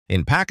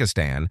In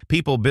Pakistan,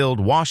 people build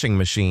washing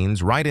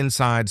machines right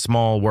inside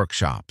small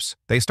workshops.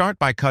 They start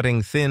by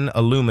cutting thin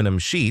aluminum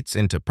sheets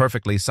into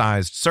perfectly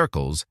sized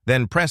circles,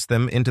 then press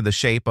them into the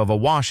shape of a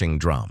washing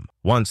drum.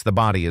 Once the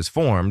body is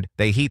formed,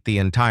 they heat the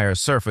entire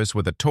surface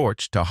with a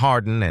torch to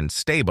harden and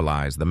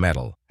stabilize the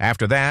metal.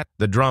 After that,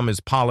 the drum is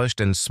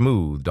polished and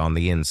smoothed on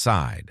the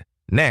inside.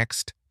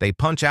 Next, they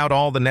punch out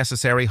all the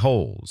necessary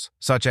holes,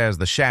 such as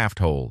the shaft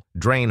hole,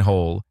 drain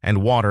hole,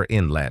 and water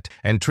inlet,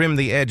 and trim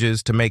the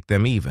edges to make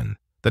them even.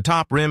 The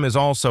top rim is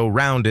also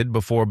rounded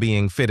before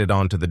being fitted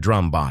onto the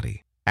drum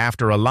body.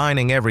 After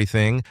aligning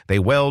everything, they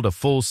weld a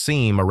full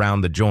seam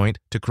around the joint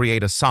to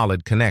create a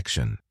solid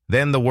connection.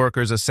 Then the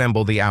workers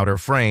assemble the outer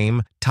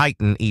frame,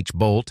 tighten each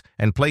bolt,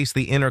 and place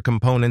the inner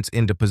components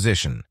into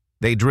position.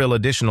 They drill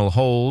additional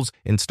holes,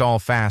 install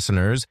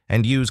fasteners,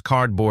 and use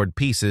cardboard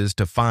pieces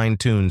to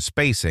fine-tune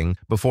spacing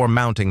before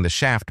mounting the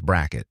shaft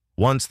bracket.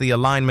 Once the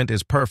alignment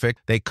is perfect,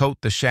 they coat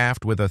the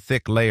shaft with a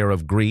thick layer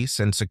of grease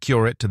and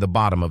secure it to the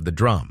bottom of the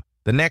drum.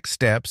 The next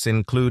steps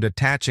include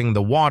attaching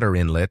the water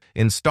inlet,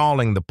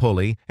 installing the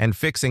pulley, and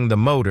fixing the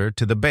motor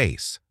to the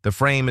base. The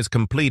frame is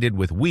completed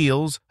with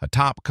wheels, a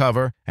top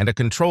cover, and a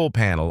control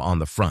panel on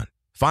the front.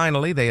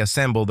 Finally, they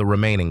assemble the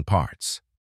remaining parts.